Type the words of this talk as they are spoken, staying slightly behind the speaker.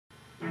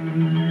Evening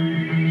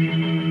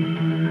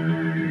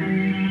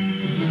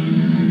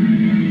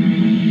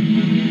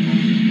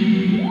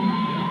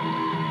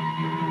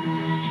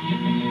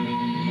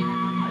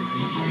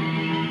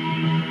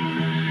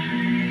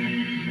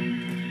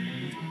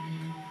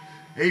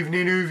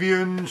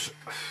Hoovians,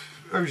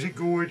 how's it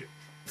going?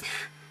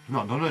 I've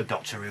not done a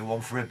Doctor Who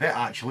one for a bit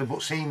actually,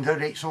 but seeing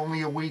that it's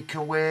only a week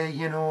away,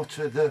 you know,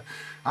 to the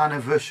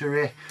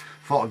anniversary,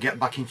 thought I'd get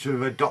back into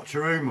the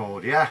Doctor Who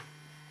mode, yeah?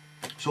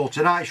 So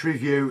tonight's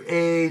review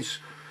is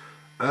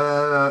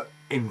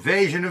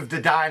Invasion of the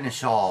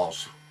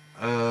Dinosaurs,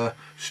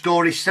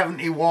 story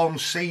 71,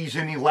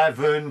 season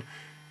 11,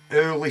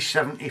 early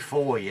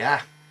 74,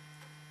 yeah?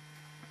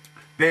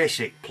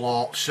 Basic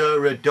plot,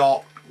 Sarah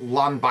Doc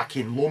land back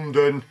in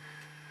London,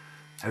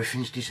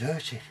 everything's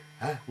deserted.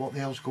 What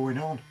the hell's going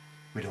on?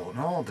 We don't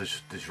know.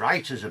 There's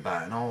writers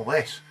about and all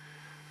this.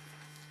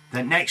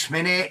 Then next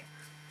minute,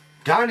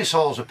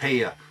 dinosaurs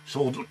appear.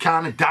 So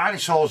kind of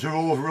dinosaurs are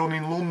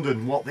overrunning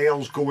London. What the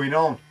hell's going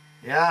on?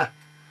 Yeah,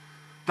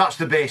 that's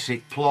the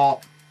basic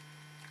plot.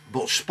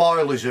 But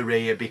spoilers are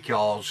here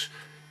because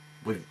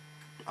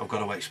I've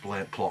got to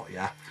explain plot.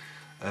 Yeah,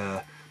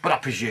 but I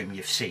presume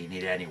you've seen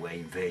it anyway.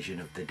 Invasion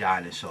of the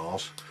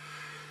Dinosaurs.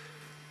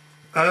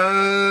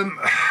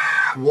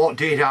 What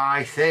did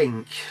I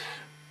think?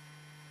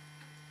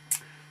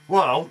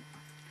 Well,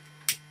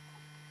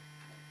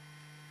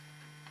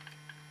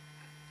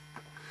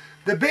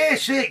 the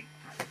basic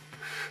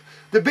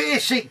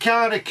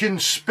kind of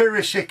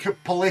conspiracy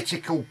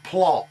political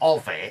plot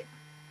of it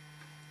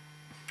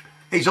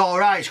is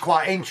alright. It's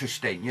quite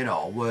interesting, you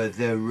know, where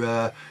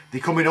they're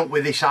coming up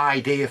with this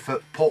idea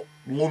for put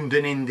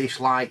London in this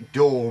like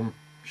dome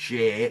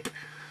shape,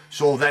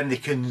 so then they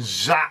can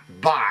zap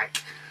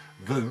back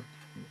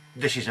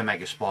this is a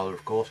mega spoiler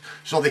of course,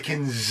 so they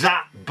can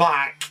zap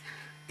back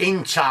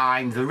in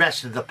time the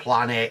rest of the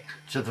planet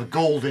to the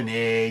golden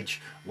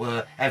age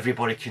where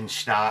everybody can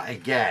start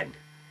again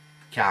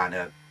kind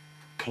of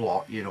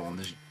plot, you know.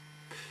 And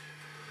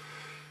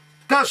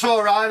that's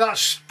alright,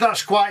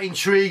 that's quite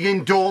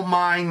intriguing, don't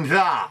mind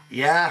that,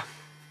 yeah.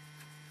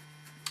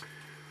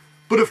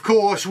 But of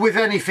course with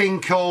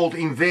anything called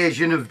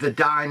Invasion of the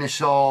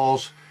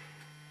Dinosaurs,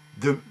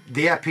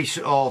 the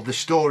episode or the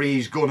story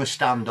is going to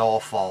stand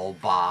or fall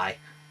by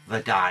the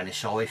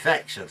dinosaur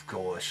effects, of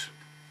course.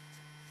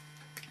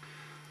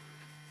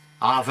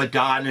 Are the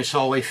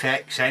dinosaur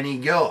effects any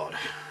good?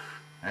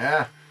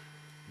 Yeah.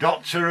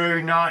 Doctor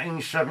Who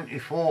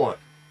 1974.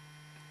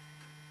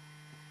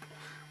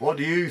 What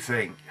do you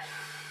think?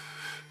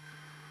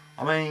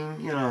 I mean,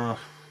 you know,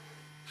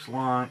 it's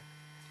like,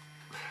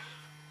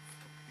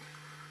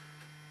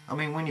 I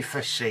mean, when you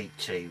first see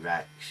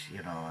T-Rex,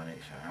 you know, and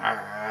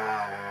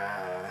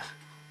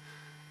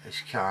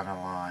it's kind of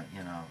like,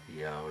 you know,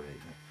 yeah.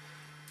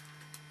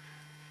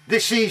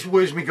 This is,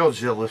 where's my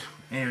Godzilla?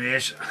 Here he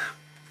is.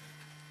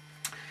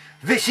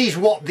 This is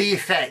what the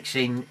effects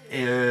in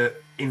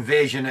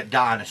Invasion of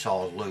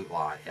Dinosaurs look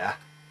like, yeah?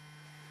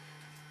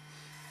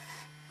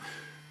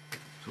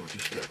 So we'll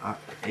just get that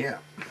here.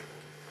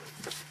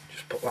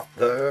 Just put that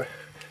there.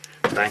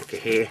 Thank you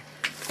here.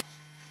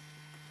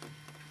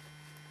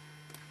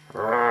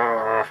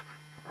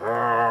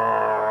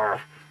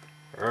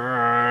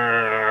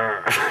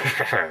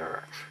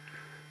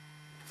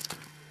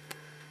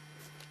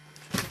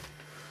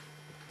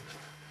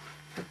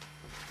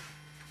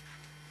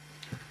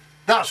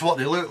 That's what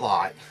they look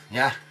like,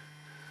 yeah.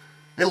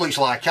 It looks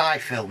like I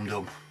filmed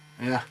them,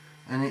 yeah.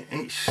 And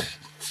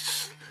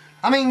it's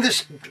I mean,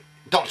 this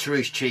Doctor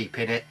Who's cheap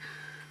in it,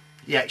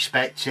 you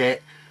expect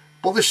it,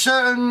 but there's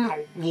certain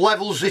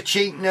levels of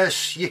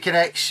cheapness you can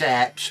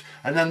accept,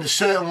 and then there's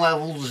certain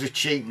levels of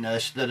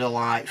cheapness that are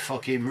like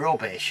fucking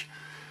rubbish.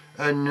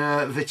 And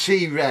the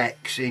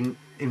T-Rex in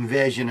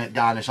Invasion of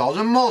Dinosaurs,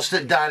 and most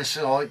of the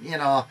dinosaurs, you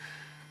know,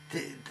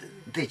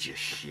 they just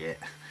shit.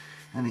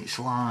 And it's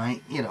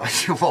like, you know,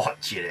 you're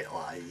watching it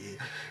like,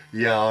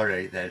 yeah,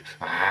 alright then,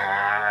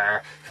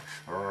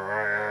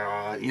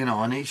 you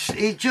know, and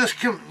it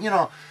just, you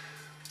know,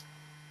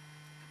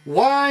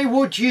 why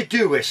would you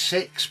do a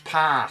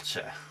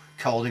 6-parter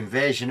called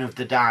Invasion of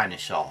the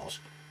Dinosaurs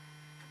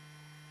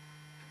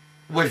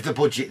with the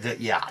budget that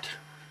you had?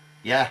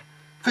 Yeah,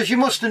 because you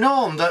must have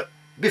known that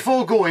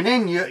before going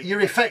in, your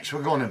effects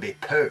were going to be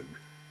poo.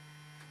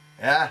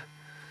 Yeah.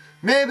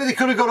 Maybe they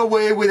could have got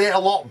away with it a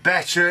lot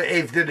better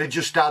if they'd have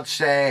just had,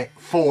 say,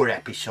 4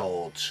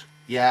 episodes,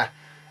 yeah?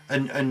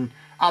 And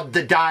had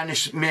the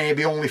dinosaurs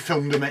maybe only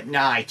filmed them at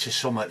night or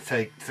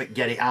something for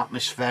get it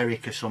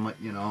atmospheric or something,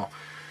 you know.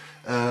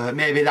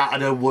 Maybe that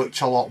would have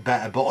worked a lot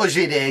better, but as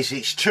it is,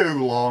 it's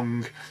too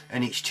long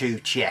and it's too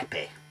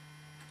chippy.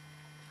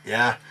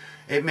 Yeah?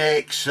 It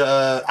makes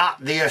at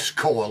the Earth's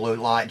core look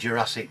like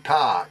Jurassic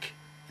Park,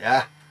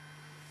 yeah?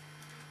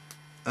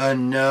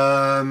 And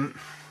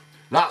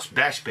that's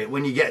best bit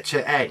when you get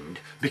to end,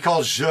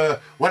 because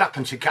what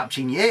happened to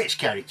Captain Yates'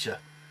 character?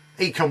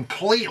 He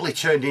completely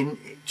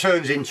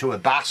turns into a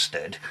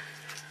bastard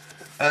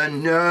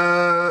and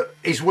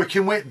is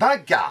working with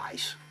bad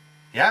guys,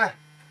 yeah?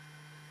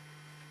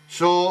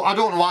 So I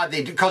don't know why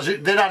they, because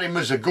they had him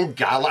as a good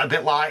guy, like a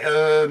bit like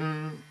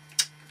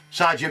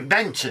Sergeant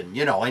Benton,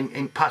 you know,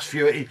 in past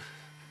few,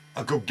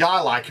 a good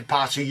guy like a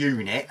part of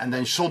unit, and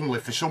then suddenly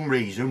for some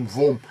reason,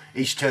 boom,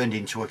 he's turned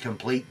into a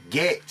complete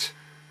git.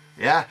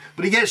 Yeah,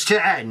 but he gets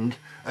to end,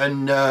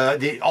 and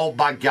the old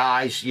bad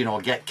guys, you know,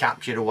 get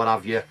captured or what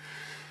have you,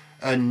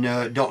 and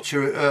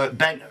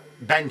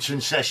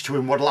Benton says to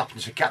him, what'll happen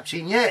to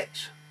Captain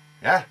Yates?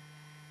 Yeah.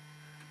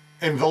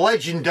 In the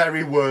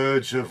legendary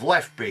words of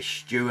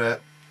Lethbridge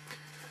Stewart,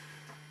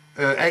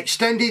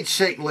 extended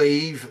sick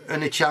leave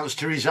and a chance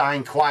to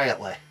resign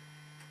quietly.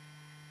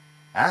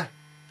 Huh?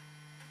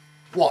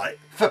 What?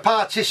 For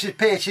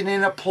participating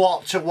in a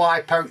plot to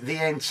wipe out the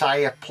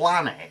entire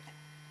planet?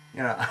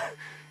 You know,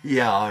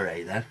 yeah,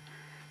 alright then.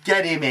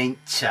 Get him in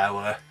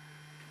tower.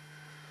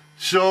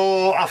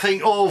 So, I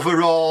think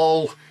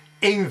overall,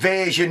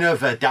 Invasion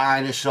of the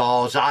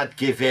Dinosaurs, I'd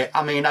give it,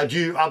 I mean,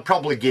 I'd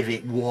probably give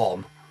it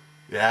 1.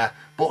 Yeah,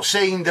 but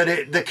seeing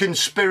that the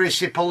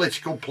conspiracy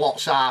political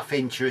plot's half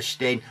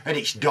interesting, and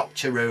it's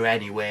Doctor Who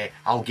anyway,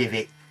 I'll give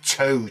it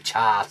 2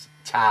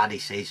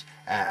 TARDISes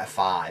out of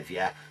 5,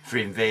 yeah, for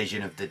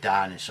Invasion of the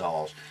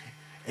Dinosaurs.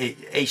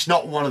 It's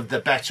not one of the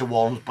better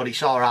ones, but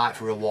it's alright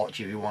for a watch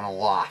if you want to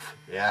laugh,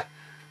 yeah.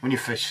 When you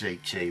first see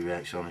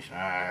T-Rex on it,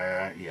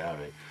 yeah,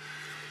 right.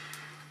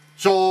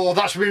 So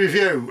that's my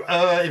review,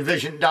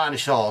 Invasion of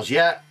Dinosaurs,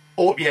 yeah.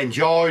 Hope you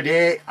enjoyed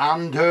it,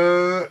 and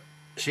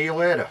see you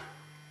later.